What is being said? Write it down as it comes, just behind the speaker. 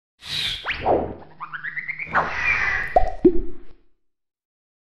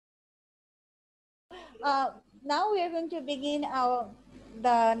uh, now we are going to begin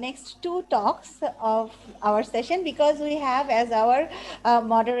the next two talks of our session, because we have as our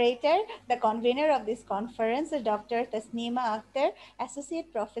moderator the convener of this conference, Dr. Tasneema Akhtar,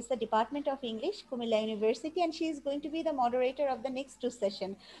 Associate Professor, Department of English, Kumilla University, and she is going to be the moderator of the next two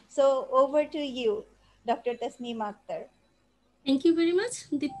sessions. So over to you, Dr. Tasneema Akhtar. Thank you very much,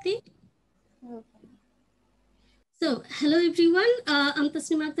 Dipti. So, hello everyone. I'm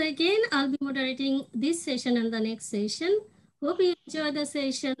Tasneema Akhtar again. I'll be moderating this session and the next session. Hope you enjoy the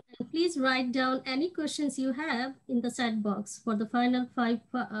session, and please write down any questions you have in the chat box for the final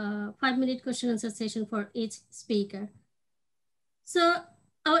 5-minute question answer session for each speaker. So,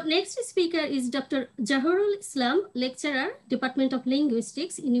 our next speaker is Dr. Jahurul Islam, lecturer, Department of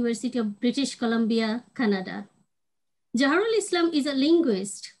Linguistics, University of British Columbia, Canada. Jahurul Islam is a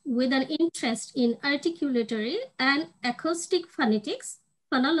linguist with an interest in articulatory and acoustic phonetics,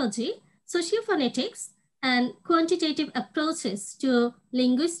 phonology, sociophonetics, and quantitative approaches to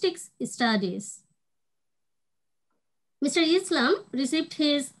linguistics studies. Mr. Islam received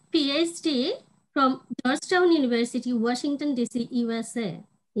his PhD from Georgetown University, Washington, D.C., USA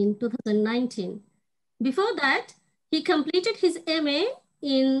in 2019. Before that, he completed his MA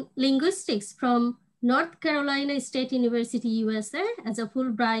in linguistics from North Carolina State University, USA, as a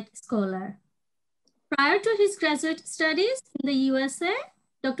Fulbright scholar. Prior to his graduate studies in the USA,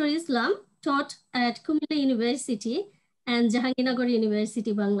 Dr. Islam taught at Kumilla University and Jahangirnagar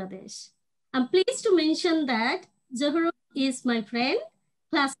University, Bangladesh. I'm pleased to mention that Jahurul is my friend,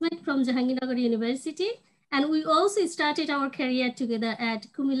 classmate from Jahangirnagar University, and we also started our career together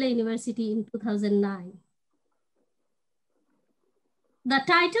at Kumilla University in 2009. The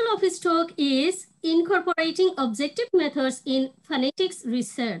title of his talk is Incorporating Objective Methods in Phonetics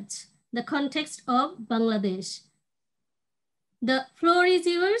Research, the Context of Bangladesh. The floor is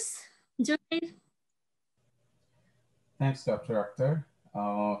yours, Joy. Thanks, Dr. Akhtar.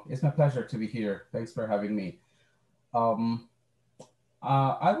 It's my pleasure to be here. Thanks for having me. I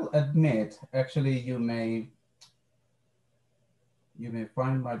will admit, actually, you may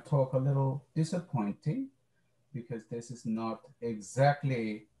find my talk a little disappointing, because this is not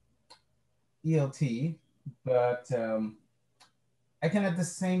exactly ELT, but I can at the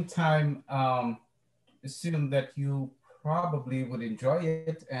same time assume that you probably would enjoy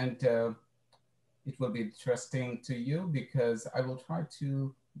it, and it will be interesting to you, because I will try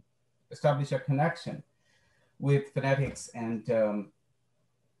to establish a connection with phonetics and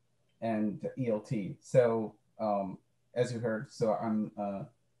ELT. So as you heard, so I'm a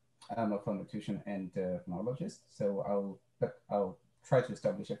phonetician and phonologist. So I'll try to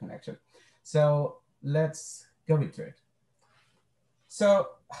establish a connection. So let's go into it.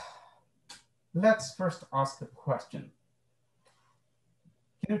 So let's first ask the question: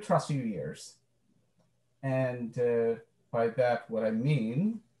 can you trust your ears? And by that, what I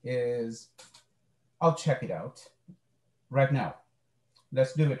mean is, I'll check it out right now.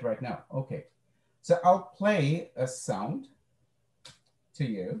 Let's do it right now. Okay. So I'll play a sound to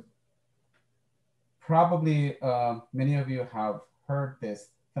you. Probably many of you have heard this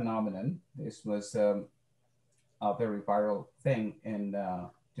phenomenon. This was a very viral thing in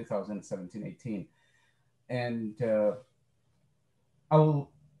 2017-18. And I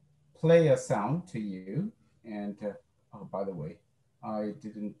will play a sound to you. And oh, by the way, I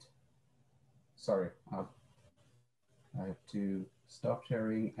didn't, sorry, I have to stop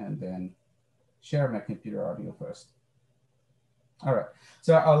sharing and then share my computer audio first. All right,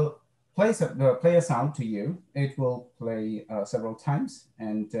 so I'll play a sound to you. It will play several times,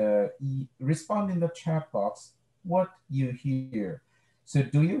 and respond in the chat box what you hear. So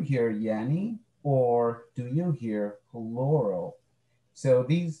do you hear Yanni or do you hear Laurel? So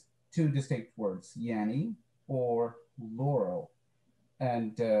these two distinct words, Yanni or Laurel,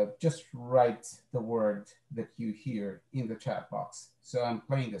 and just write the word that you hear in the chat box. So I'm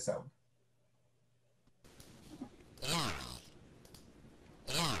playing this out.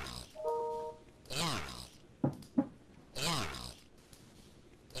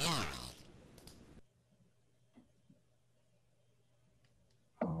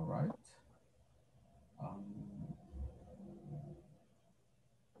 All right.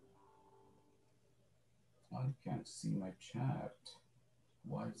 I can't see my chat.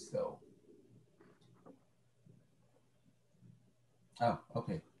 Why so? Oh,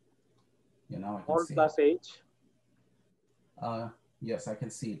 okay. Yeah, now I can see plus it. H. Yes, I can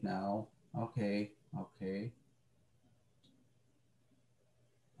see it now. Okay, okay.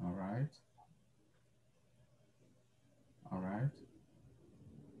 All right. All right.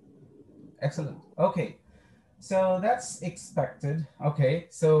 Excellent. Okay, so that's expected. Okay,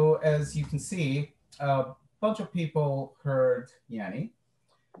 so as you can see, a bunch of people heard Yani.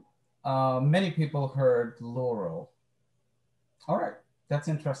 Many people heard Laurel. All right, that's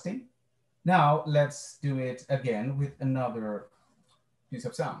interesting. Now let's do it again with another piece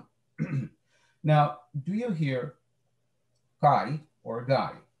of sound. Now, do you hear Kai or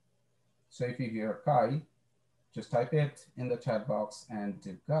Guy? So if you hear Kai, just type it in the chat box,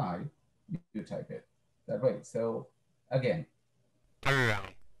 and Guy, you type it that way. So again, I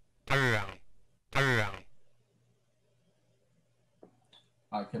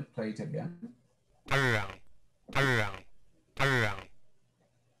can play it again.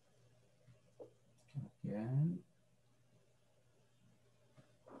 Again.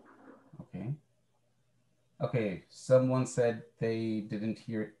 Okay. Okay, someone said they didn't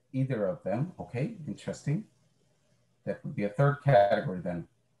hear either of them. Okay, interesting. That would be a third category then.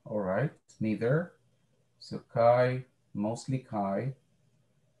 All right, neither. So Kai, mostly Kai.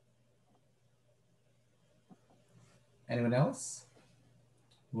 Anyone else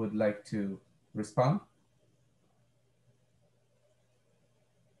would like to respond?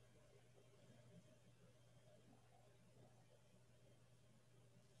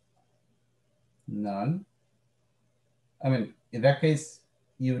 None. I mean, in that case,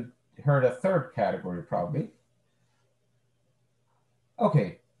 you heard a third category probably.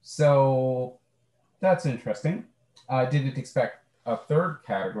 Okay, so that's interesting. I didn't expect a third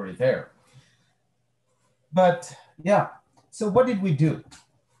category there. But yeah, so what did we do?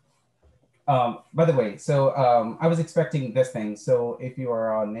 By the way, so I was expecting this thing. So if you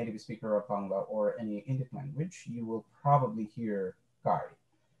are a native speaker of Bangla or any Indic language, you will probably hear Guy.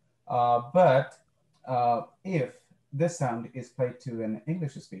 But if this sound is played to an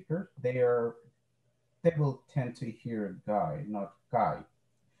English speaker, they will tend to hear Guy, not Guy.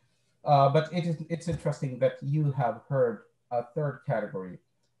 But it's interesting that you have heard a third category.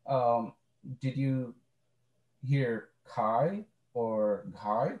 Did you hear Kai or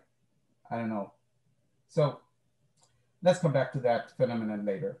Guy? I don't know. So let's come back to that phenomenon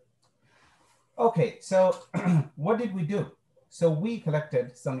later. Okay, so what did we do? So we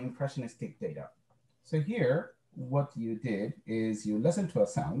collected some impressionistic data. So here, what you did is you listened to a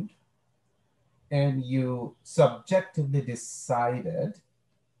sound and you subjectively decided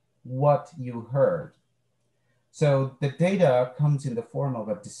what you heard. So the data comes in the form of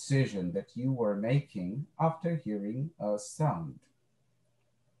a decision that you were making after hearing a sound.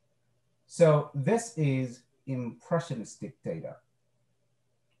 So this is impressionistic data.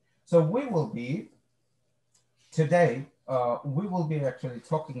 So we will be, today, we will be actually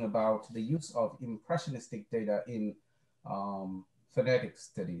talking about the use of impressionistic data in phonetic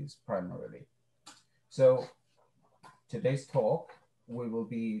studies primarily. So today's talk, we will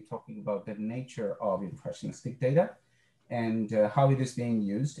be talking about the nature of impressionistic data and how it is being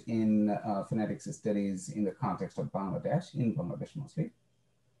used in phonetics studies in the context of Bangladesh, in Bangladesh mostly.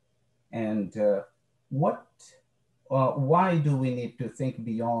 And why do we need to think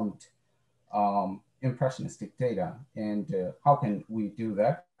beyond impressionistic data, and how can we do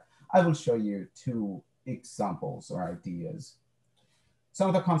that? I will show you two examples or ideas. Some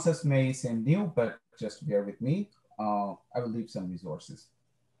of the concepts may seem new, but just bear with me. I will leave some resources.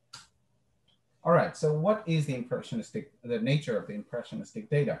 All right, so what is the nature of the impressionistic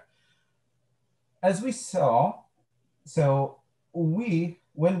data? As we saw, so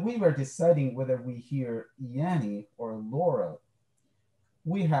when we were deciding whether we hear Yani or Laurel,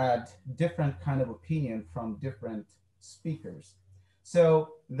 we had different kind of opinion from different speakers.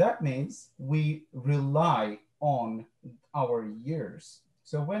 So that means we rely on our ears.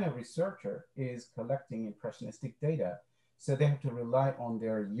 So when a researcher is collecting impressionistic data, so they have to rely on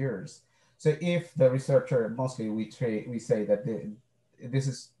their ears. So if the researcher, mostly we say that this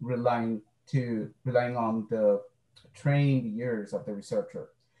is relying on the trained ears of the researcher.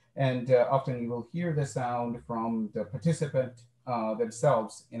 And often you will hear the sound from the participant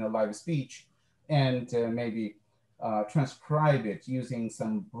themselves in a live speech, and maybe transcribe it using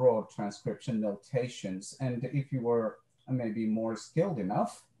some broad transcription notations. And if you were maybe more skilled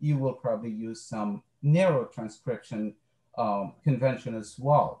enough, you will probably use some narrow transcription convention as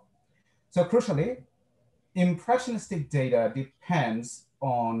well. So crucially, impressionistic data depends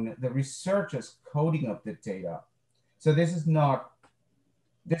on the researcher's coding of the data. So this is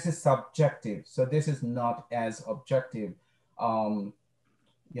subjective. So this is not as objective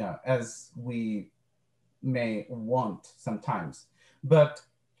as we may want sometimes. But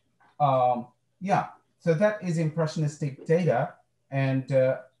so that is impressionistic data. And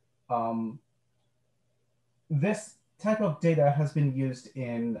this type of data has been used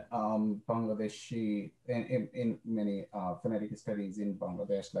in Bangladeshi, in many phonetic studies in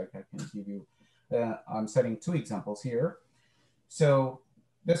Bangladesh. Like I can give you I'm citing two examples here. So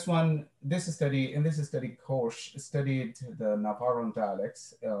this study course studied the Navarran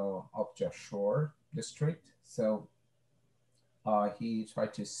dialects of Jashore district. So he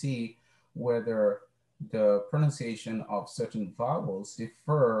tried to see whether the pronunciation of certain vowels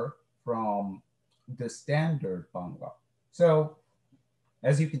differ from the standard Bangla. So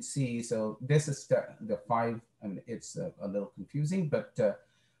as you can see, so this is the five, and it's a little confusing, but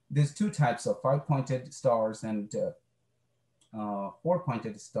there's two types of five-pointed stars and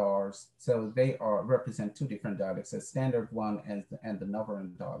four-pointed stars. So they represent two different dialects, a standard one and the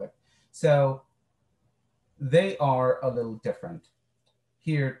Navarran dialect. So they are a little different.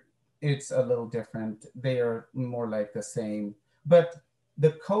 Here, it's a little different. They are more like the same, but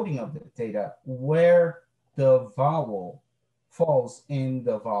the coding of the data, where the vowel falls in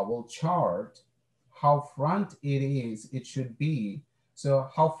the vowel chart, how front it should be. So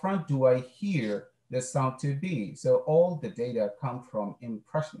how front do I hear the sound to be? So all the data come from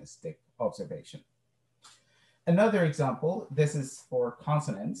impressionistic observation. Another example, this is for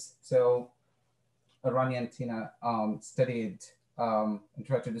consonants. So Rani and Tina studied and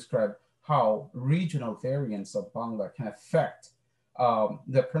tried to describe how regional variants of Bangla can affect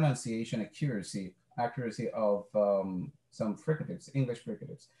the pronunciation accuracy of some fricatives, English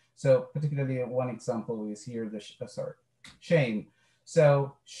fricatives. So particularly one example is here, shame.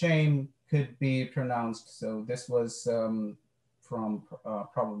 So shame could be pronounced, so this was from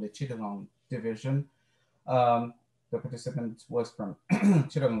probably Chittagong division. The participant was from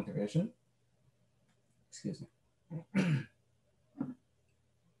Chittagong division. Excuse me.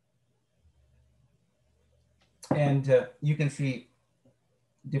 And you can see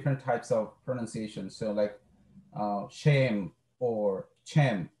different types of pronunciation. So like shame or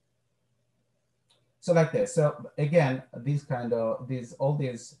chem. So like this. So again, all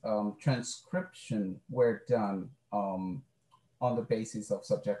these transcription were done on the basis of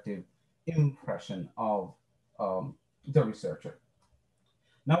subjective impression of the researcher.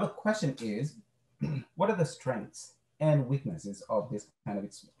 Now the question is, what are the strengths and weaknesses of this kind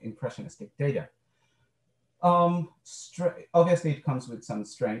of impressionistic data? Obviously, it comes with some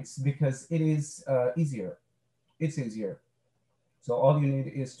strengths because it is easier. It's easier. So all you need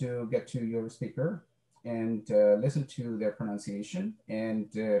is to get to your speaker and listen to their pronunciation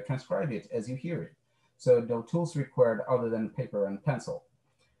and transcribe it as you hear it. So no tools required other than paper and pencil.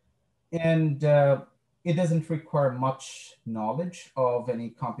 And it doesn't require much knowledge of any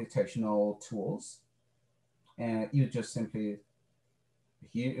computational tools. And you just simply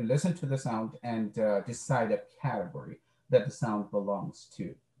listen to the sound and decide a category that the sound belongs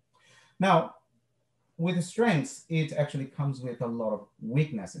to. Now, with the strengths, it actually comes with a lot of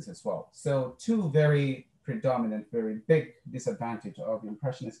weaknesses as well. So two very predominant, very big disadvantage of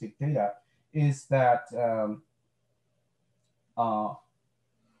impressionistic data is that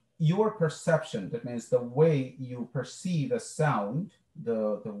your perception, that means the way you perceive a sound,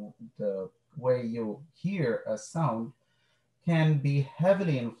 the way you hear a sound, can be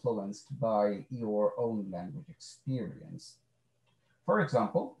heavily influenced by your own language experience. For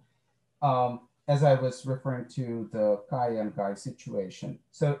example, as I was referring to the Kai and Gai situation,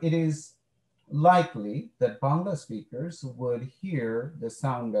 so it is likely that Bangla speakers would hear the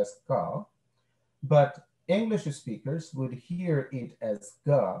sound as Ka, but English speakers would hear it as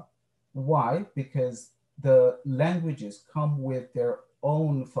Ga. Why? Because the languages come with their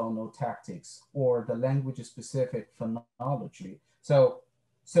own phonotactics or the language-specific phonology. So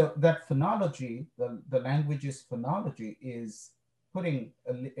that phonology, the language's phonology is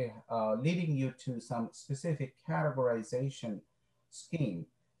leading you to some specific categorization scheme.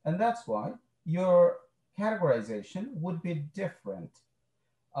 And that's why your categorization would be different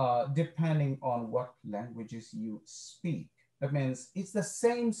depending on what languages you speak. That means it's the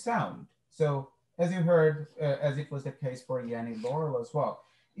same sound. So as you heard, as it was the case for Yanni Laurel as well,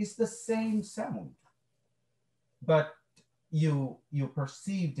 it's the same sound, but you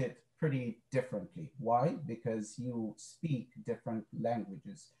perceived it pretty differently. Why? Because you speak different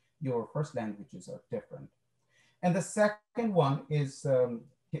languages. Your first languages are different. And the second one is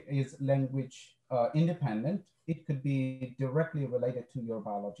language independent. It could be directly related to your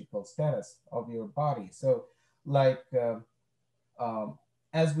biological status of your body. So like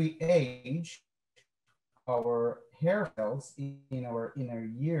as we age, our hair cells in our inner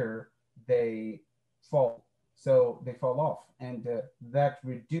ear, they fall. So they fall off, and that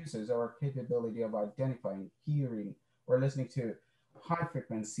reduces our capability of identifying, hearing, or listening to high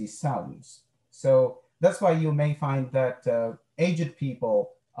frequency sounds. So that's why you may find that aged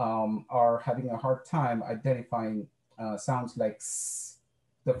people are having a hard time identifying sounds like s,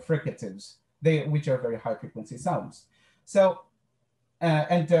 the fricatives, which are very high frequency sounds. So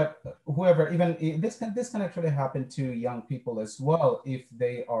and whoever, even this can actually happen to young people as well if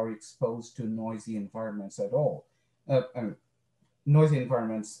they are exposed to noisy environments at all, noisy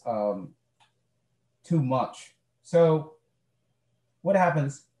environments too much. So what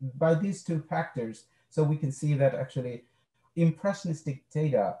happens by these two factors? So we can see that actually impressionistic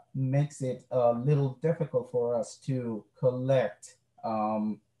data makes it a little difficult for us to collect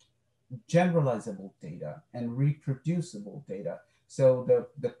generalizable data and reproducible data. So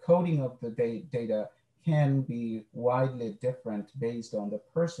the coding of the data can be widely different based on the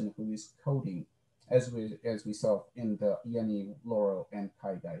person who is coding, as we saw in the Yanni, Laurel, and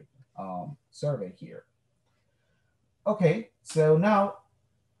Kaigai survey here. Okay, so now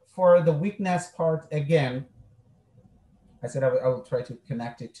for the weakness part, again, I said I will try to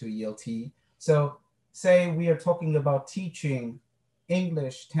connect it to ELT. So say we are talking about teaching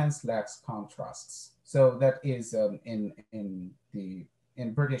English tense lax contrasts. So that is in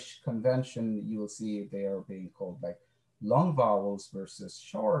British convention, you will see they are being called like long vowels versus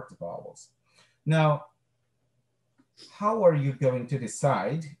short vowels. Now, how are you going to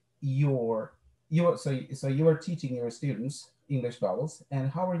decide so you are teaching your students English vowels, and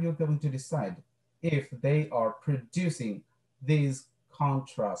how are you going to decide if they are producing these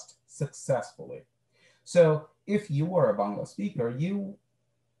contrasts successfully? So if you are a Bangla speaker,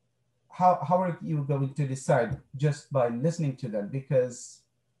 how are you going to decide just by listening to them? Because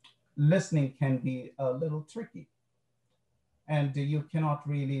listening can be a little tricky, and you cannot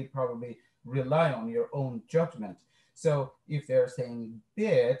really probably rely on your own judgment. So if they're saying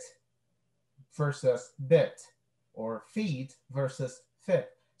bit versus bit, or feed versus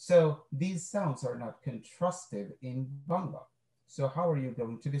fit, so these sounds are not contrastive in Bangla. So how are you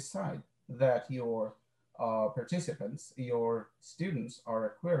going to decide that your participants, your students, are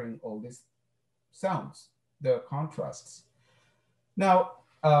acquiring all these sounds, the contrasts? Now,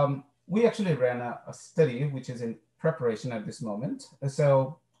 we actually ran a study which is in preparation at this moment.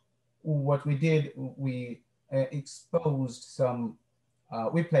 So what we did, we exposed some,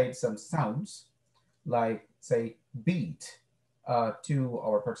 we played some sounds like, say, beat to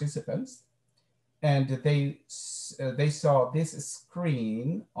our participants, and they saw this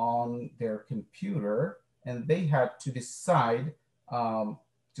screen on their computer, and they had to decide,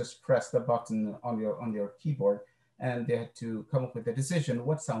 just press the button on your keyboard, and they had to come up with a decision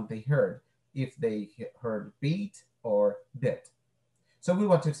what sound they heard, if they heard beat or bit. So we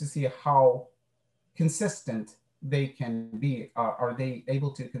wanted to see how consistent they can be. Are they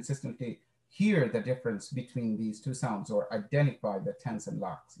able to consistently hear the difference between these two sounds, or identify the tense and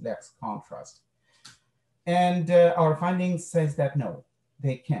lax contrast? And our findings says that no,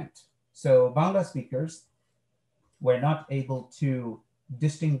 they can't. So Bangla speakers were not able to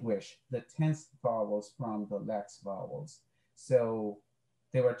distinguish the tense vowels from the lax vowels. So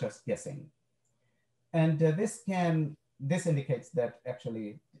they were just guessing. And this indicates that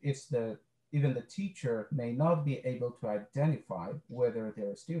actually even the teacher may not be able to identify whether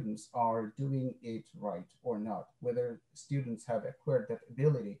their students are doing it right or not, whether students have acquired that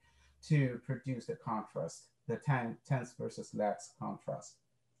ability to produce the contrast, the tense versus lax contrast.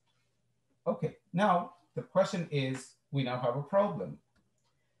 Okay, now the question is, we now have a problem.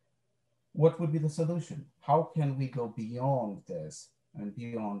 What would be the solution? How can we go beyond this and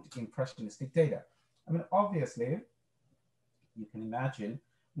beyond impressionistic data? I mean, obviously, you can imagine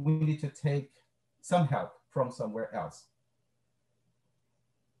we need to take some help from somewhere else.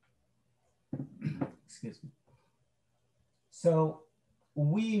 Excuse me. So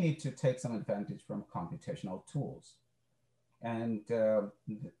we need to take some advantage from computational tools, and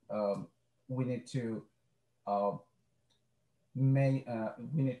we need to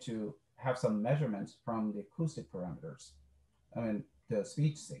have some measurements from the acoustic parameters. I mean, the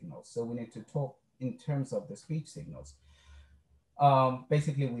speech signals. So we need to talk in terms of the speech signals.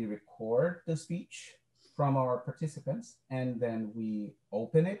 Basically, we record the speech from our participants, and then we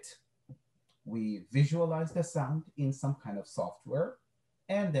open it. We visualize the sound in some kind of software,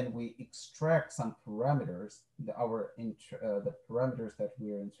 and then we extract some parameters, the parameters that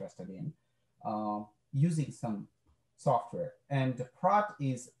we're interested in, using some software. And the PROT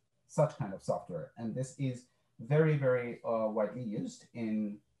is such kind of software, and this is very, very widely used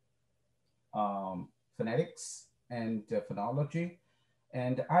in phonetics and phonology.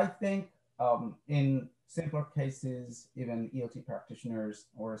 And I think in simpler cases, even ELT practitioners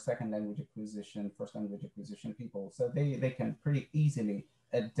or second language acquisition, first language acquisition people, so they can pretty easily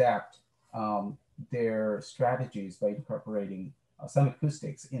adapt their strategies by incorporating some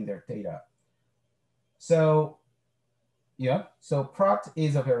acoustics in their data. So Yeah, so Prot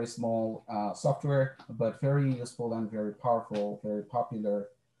is a very small software, but very useful and very powerful, very popular,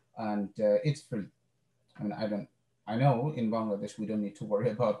 and it's free. I mean, I know in Bangladesh we don't need to worry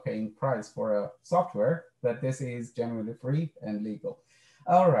about paying price for a software, but this is generally free and legal.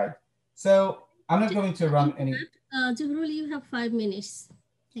 All right, so I'm not going to run any. Jahurul, you have 5 minutes.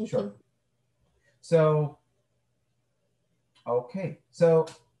 Thank you. So, okay, so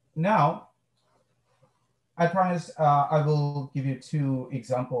now I promise I will give you two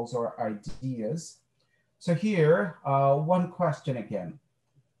examples or ideas. So here, one question again.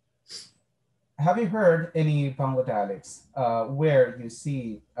 Have you heard any Bangla dialects where you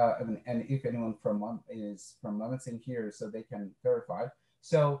see, and if anyone is from Mamansingh here, so they can verify.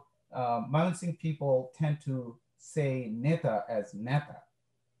 So Mamansingh people tend to say neta as neta.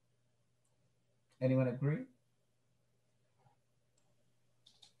 Anyone agree?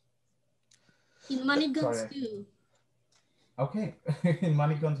 In Maniganj too. Okay, in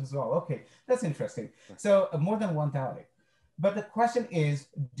Maniganj as well. Okay, that's interesting. So more than one dialect. But the question is,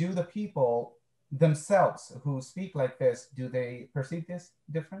 do the people themselves who speak like this, do they perceive this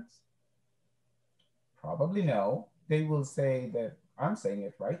difference? Probably no. They will say that I'm saying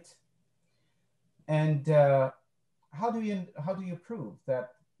it right. And how do you prove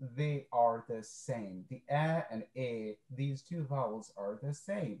that they are the same? The a and a, these two vowels are the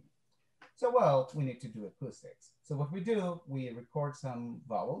same. So, well, we need to do acoustics. So what we do, we record some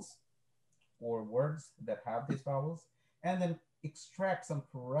vowels or words that have these vowels, and then extract some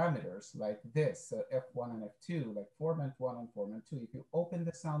parameters like this, F1 and F2, like formant 1 and formant 2. If you open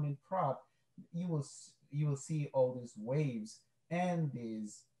the sound in prod, you will see all these waves and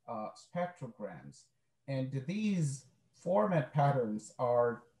these spectrograms. And these format patterns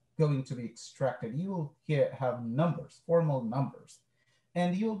are going to be extracted. You will have numbers, formal numbers,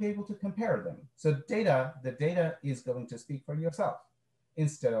 and you will be able to compare them. So the data is going to speak for yourself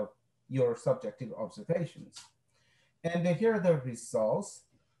instead of your subjective observations. And here are the results.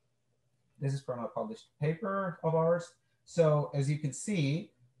 This is from a published paper of ours. So as you can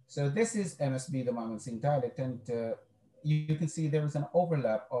see, so this is MSB, the Mamansingh dialect, and you can see there is an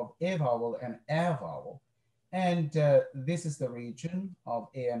overlap of a vowel and a vowel. And this is the region of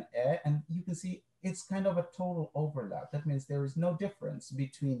a and a, and you can see it's kind of a total overlap. That means there is no difference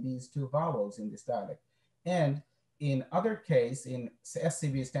between these two vowels in this dialect. And in other case, in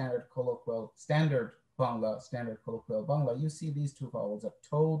SCB standard colloquial Bangla, you see these two vowels are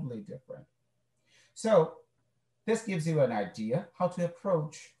totally different. So this gives you an idea how to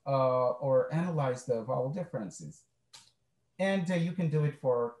approach or analyze the vowel differences. And you can do it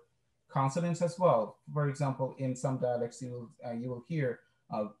for consonants as well. For example, in some dialects, you will hear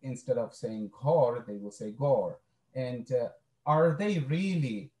instead of saying ghor, they will say gor. And are they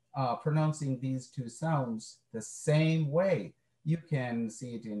really pronouncing these two sounds the same way? You can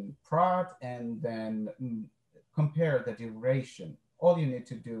see it in prod and then compare the duration. All you need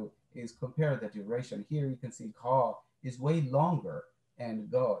to do is compare the duration. Here you can see gha is way longer and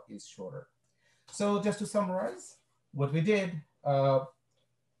ga is shorter. So just to summarize what we did,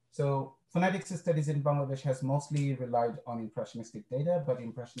 so phonetics studies in Bangladesh has mostly relied on impressionistic data, but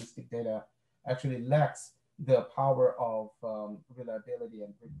impressionistic data actually lacks the power of reliability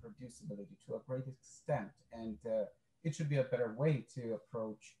and reproducibility to a great extent. And it should be a better way to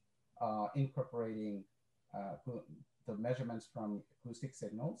approach incorporating the measurements from acoustic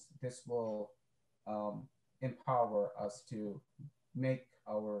signals. This will empower us to make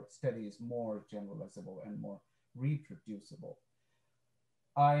our studies more generalizable and more reproducible.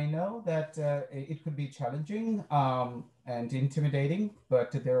 I know that it could be challenging and intimidating,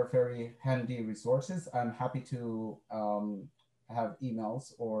 but there are very handy resources. I'm happy to have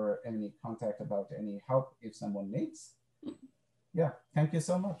emails or any contact about any help if someone needs. Yeah, thank you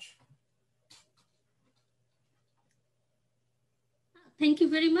so much. Thank you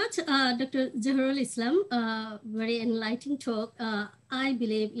very much, Dr. Jahurul Islam. Very enlightening talk. I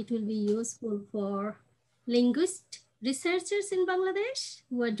believe it will be useful for linguist researchers in Bangladesh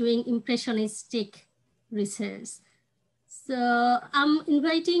who are doing impressionistic research. So I'm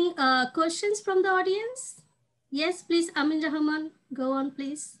inviting questions from the audience. Yes, please, Amin Rahman, go on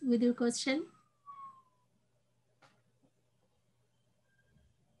please with your question.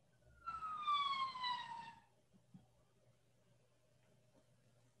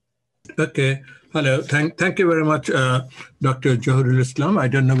 Okay. Hello. Thank you very much, Dr. Jahurul Islam. I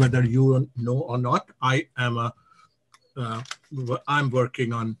don't know whether you know or not. I'm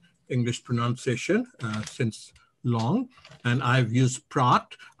working on English pronunciation since long, and I've used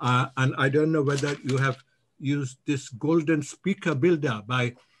Pratt. And I don't know whether you have used this golden speaker builder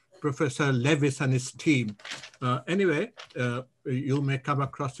by Professor Levis and his team. Anyway, you may come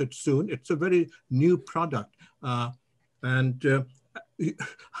across it soon. It's a very new product. And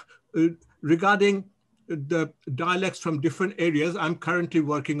regarding the dialects from different areas, I'm currently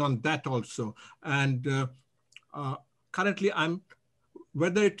working on that also. And currently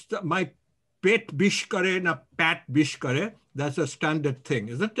whether it's my pet bish kare na pat bish kare, that's a standard thing,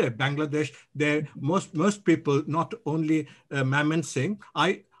 isn't it? Bangladesh, most people, not only Mymensingh,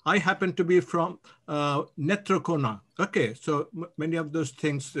 I happen to be from Netrokona. Okay, so many of those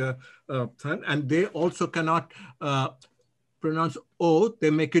things, and they also cannot pronounce O, they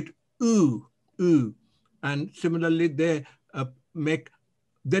make it oo, oo. And similarly, they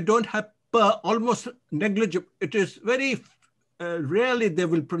don't have P, almost negligible. It is very rarely they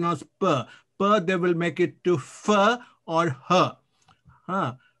will pronounce P. P, they will make it to F or H.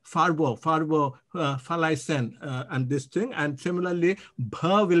 Farbo, Falaisen, and this thing. And similarly,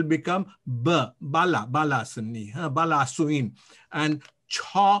 Bh will become B, Bala, Balasani, Balasuin. And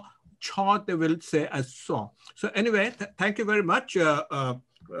Cha, they will say as so. So anyway, thank you very much.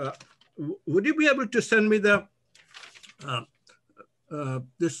 Would you be able to send me the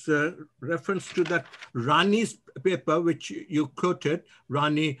this reference to that Rani's paper, which you quoted,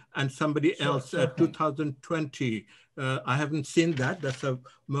 Rani and somebody else, 2020. I haven't seen that. That's a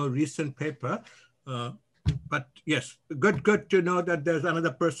more recent paper. But yes, good to know that there's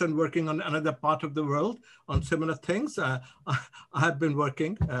another person working on another part of the world on similar things. I have been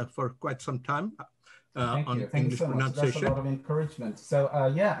working for quite some time on English so pronunciation. That's a lot of encouragement. So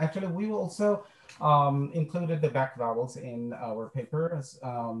yeah, actually, we will also included the back vowels in our papers,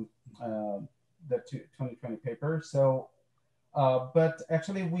 the 2020 paper. So, but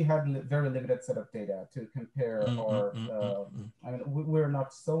actually, we had very limited set of data to compare, or I mean, we're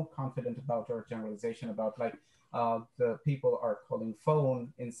not so confident about our generalization about like the people are calling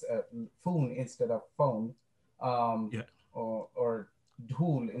phone instead of phone, or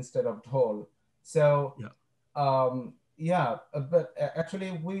dhul instead of dhol. So. But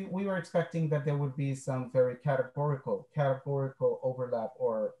actually, we were expecting that there would be some very categorical overlap,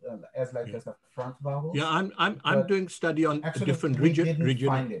 or as a front vowel. Yeah, I'm doing study on actually, different we region. didn't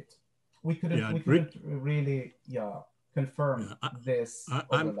find it. We couldn't really confirm this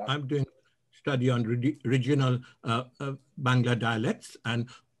overlap. I'm doing study on regional Bangla dialects, and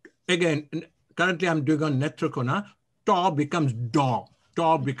again, currently I'm doing on Netrokona. Ta becomes da.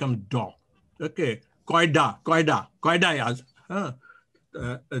 Ta becomes da. Okay. Koida yaz.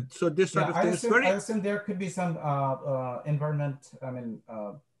 So this sort of thing is very. I assume there could be some environment. I mean,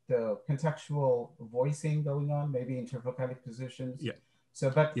 the contextual voicing going on, maybe intervocalic positions. Yeah. So,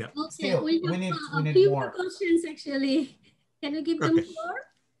 but still, we need a few more questions actually. Can you give them more?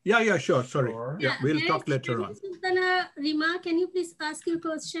 Yeah, sure. Sorry. Yeah, we'll talk later on. Rima, can you please ask your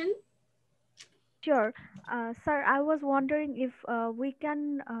question? Sure. Sir, I was wondering if we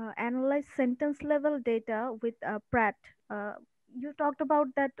can analyze sentence level data with Pratt. You talked about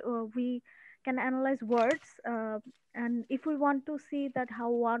that we can analyze words, and if we want to see that how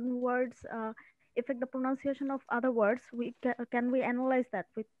one words affect the pronunciation of other words, can we analyze that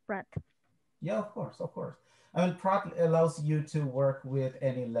with Pratt? Yeah, of course. I mean, Pratt allows you to work with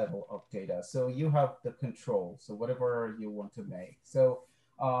any level of data. So you have the control. So whatever you want to make. So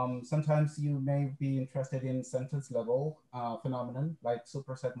sometimes you may be interested in sentence level phenomenon, like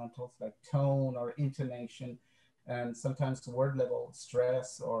supersegmentals, like tone or intonation, and sometimes word level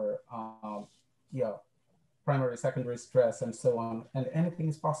stress, or primary, secondary stress, and so on. And anything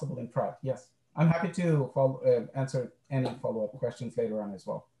is possible in Pratt. Yes, I'm happy to answer any follow-up questions later on as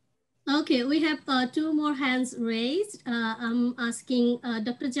well. Okay, we have two more hands raised. I'm asking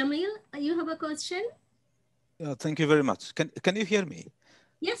Dr. Jamil, you have a question? Thank you very much. Can you hear me?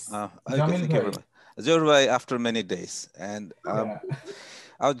 Yes. Thank you very much. Jahurul, after many days, and I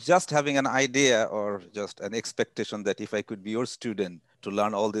was just having an idea or just an expectation that if I could be your student to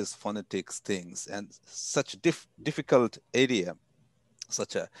learn all these phonetics things and such difficult area,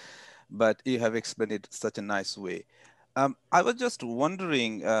 but you have explained it such a nice way. I was just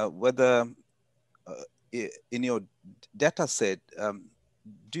wondering whether in your data set,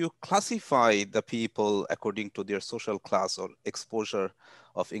 do you classify the people according to their social class or exposure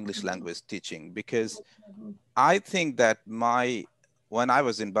of English language teaching? Because I think that when I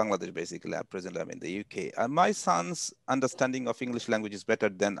was in Bangladesh, basically, presently I'm in the UK, my son's understanding of English language is better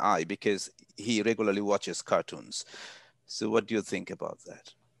than I, because he regularly watches cartoons. So what do you think about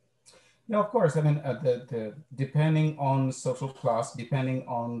that? Yeah, of course. I mean, depending on social class, depending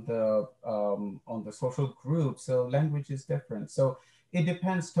on the social group, so language is different. So it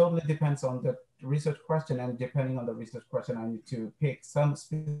totally depends on the research question, and depending on the research question, I need to pick some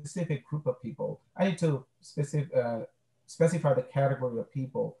specific group of people. I need to specify the category of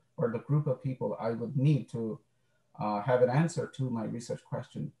people or the group of people I would need to have an answer to my research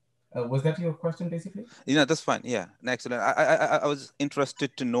question. Was that your question, basically? That's fine. Yeah, excellent. I was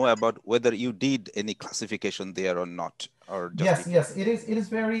interested to know about whether you did any classification there or not, or just yes. It is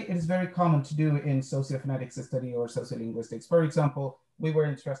very common to do in sociophonetics study or sociolinguistics. For example, we were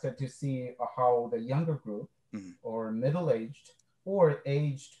interested to see how the younger group or middle-aged or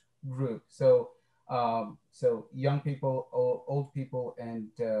aged group. So young people, old people, and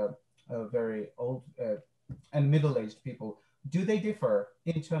very old and middle-aged people, do they differ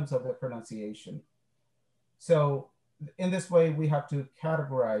in terms of the pronunciation? So in this way, we have to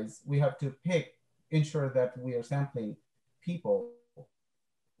categorize, we have to ensure that we are sampling people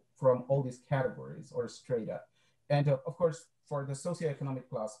from all these categories or straight up. And of course, for the socioeconomic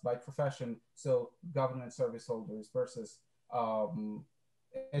class by profession, so government service holders versus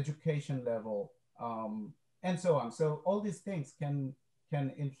education level, and so on. So all these things can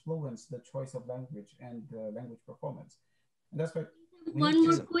influence the choice of language and language performance. And that's why one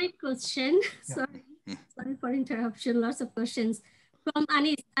more quick question. Yeah. Sorry for interruption. Lots of questions from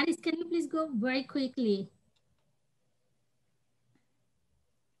Anis. Anis, can you please go very quickly?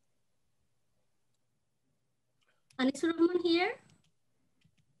 Anis Rahman here.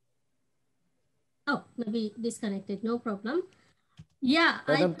 Oh, maybe disconnected. No problem. Yeah.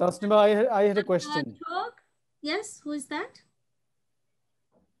 Madam Tasnima, I had a question. Yes, who is that?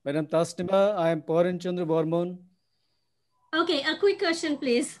 Madam Tasnima, I am Paran Chandra Bormon. Okay, a quick question,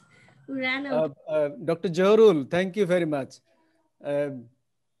 please. We ran out. Dr. Jahurul, thank you very much.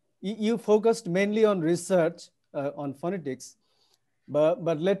 You focused mainly on research on phonetics,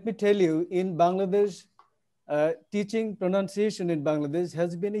 but let me tell you, in Bangladesh, teaching pronunciation in Bangladesh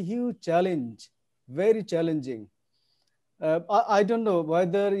has been a huge challenge, very challenging. I don't know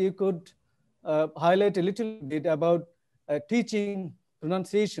whether you could highlight a little bit about teaching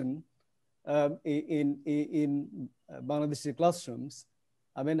pronunciation in Bangladeshi classrooms.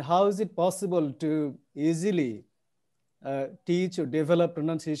 I mean, how is it possible to easily teach or develop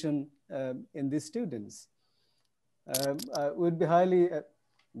pronunciation in these students? I would be highly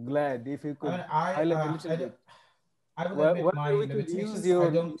glad if you could highlight a little bit. I will admit my we could limitations. use your, I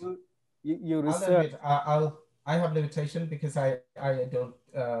don't. your I'll research. admit I have limitation because I don't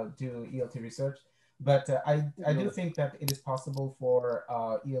do ELT research, but I do think that it is possible for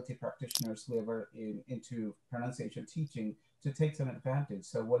ELT practitioners, whoever into pronunciation teaching, to take some advantage.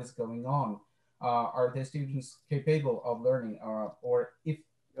 So what is going on? Are the students capable of learning, or if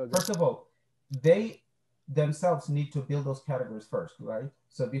first of all they themselves need to build those categories first, right?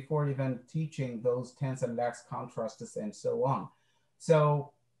 So before even teaching those tense and lax contrasts and so on.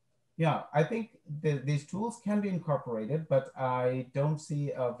 So yeah, I think these tools can be incorporated, but I don't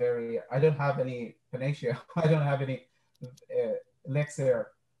see I don't have any panacea. I don't have any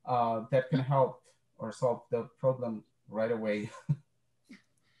elixir that can help or solve the problem right away.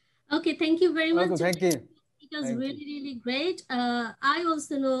 Okay, thank you very much. Okay, thank you. It was really great. I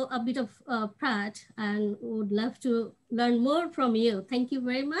also know a bit of Pratt and would love to learn more from you. Thank you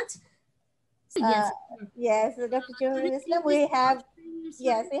very much. Yes, Dr. Jahurul Islam, we have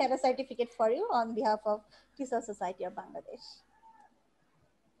a certificate for you on behalf of TESOL Society of Bangladesh.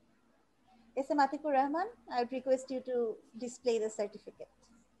 S.M. Atikur Rahman, I would request you to display the certificate.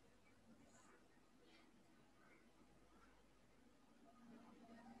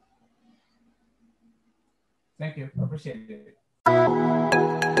 Thank you. Appreciate it.